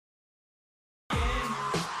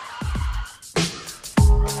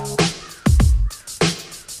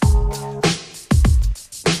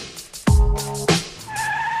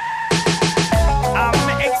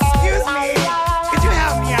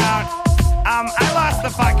I lost the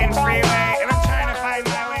fucking freeway, and I'm trying to find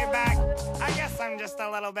my way back. I guess I'm just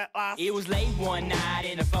a little bit lost. It was late one night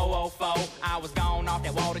in the 404. I was gone off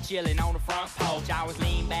that water chilling on the front porch. I was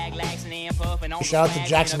lean back, laxing and puffing on. Shout out to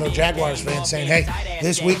Jacksonville Jaguars fans saying, hey,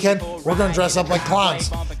 this weekend we're going to dress up like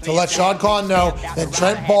clowns to let Shad Khan know that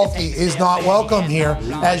Trent Baalke is not welcome here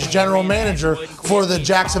as general manager for the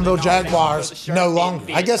Jacksonville Jaguars no longer.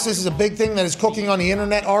 I guess this is a big thing that is cooking on the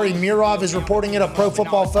internet. Ari Mirov is reporting it at Pro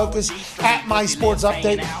Football Focus at My Sports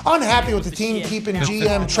Update. Unhappy with the team keeping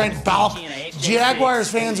GM Trent Baalke.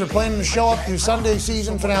 Jaguars fans are planning to show up through Sunday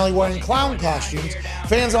season finale wearing clown costumes.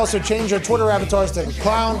 Fans also changed their Twitter avatars to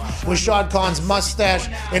clown with Shad Khan's mustache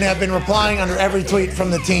and have been replying under every tweet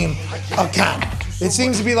from the team account. It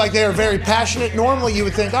seems to be like they are very passionate. Normally you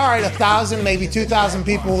would think, all right, 1,000, maybe 2,000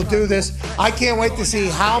 people will do this. I can't wait to see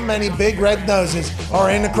how many big red noses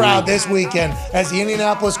are in the crowd this weekend as the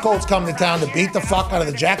Indianapolis Colts come to town to beat the fuck out of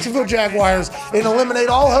the Jacksonville Jaguars and eliminate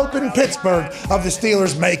all hope in Pittsburgh of the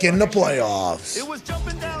Steelers making the playoffs.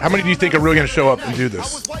 How many do you think are really going to show up and do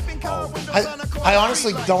this? I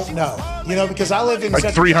honestly don't know, because I live in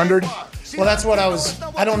like 300? Well, that's what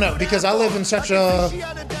I don't know, because I live in such a,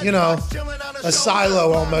 a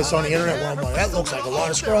silo almost on the internet where I'm like, that looks like a lot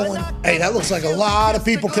of scrolling. Hey, that looks like a lot of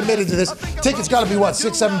people committed to this. Tickets got to be, what,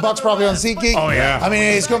 $6, $7 probably on SeatGeek? Oh, yeah. I mean,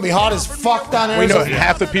 it's going to be hot as fuck down there. We know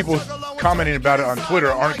half the people commenting about it on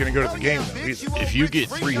Twitter aren't going to go to the game, though, either. If you get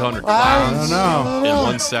 300 clowns in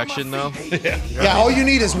one section, though. Yeah, all you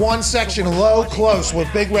need is one section low, close,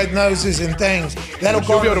 with big red noses and things.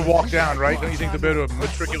 You'll be able to walk down, right? Don't you think they'll be able to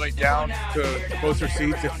matriculate down to closer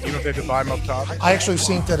seats if they have to buy them up top? I actually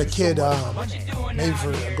seen that a kid, maybe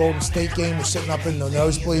for a Golden State game, was sitting up in the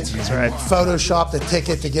nosebleeds. That's right. Photoshopped a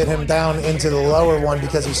ticket to get him down into the lower one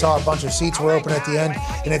because he saw a bunch of seats were open at the end.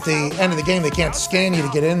 And at the end of the game, they can't scan you to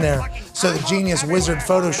get in there. So the genius wizard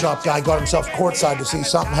Photoshop guy got himself courtside to see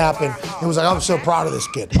something happen. He was like, I'm so proud of this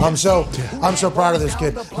kid. I'm so proud of this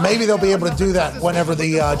kid. Maybe they'll be able to do that whenever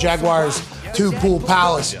the Jaguars two-pool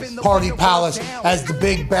palace, party palace, as the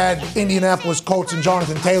big bad Indianapolis Colts and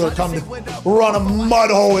Jonathan Taylor come to run a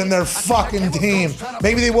mud hole in their fucking team.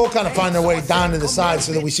 Maybe they will kind of find their way down to the side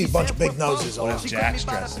so that we see a bunch of big noses. What if Jax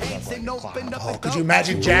dresses up like a clown? Oh, could you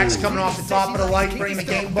imagine Jax coming off the top of the light, bringing the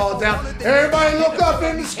game ball down? Everybody look up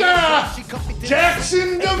in the sky!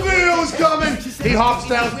 Jackson DeVille's coming! He hops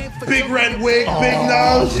down, big red wig, big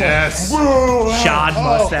nose. Yes. Shad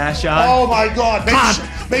mustache, Shad. Oh my God.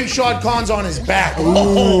 Maybe Shad Khan's on his back.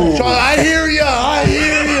 Ooh. Shad, I hear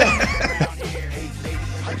ya.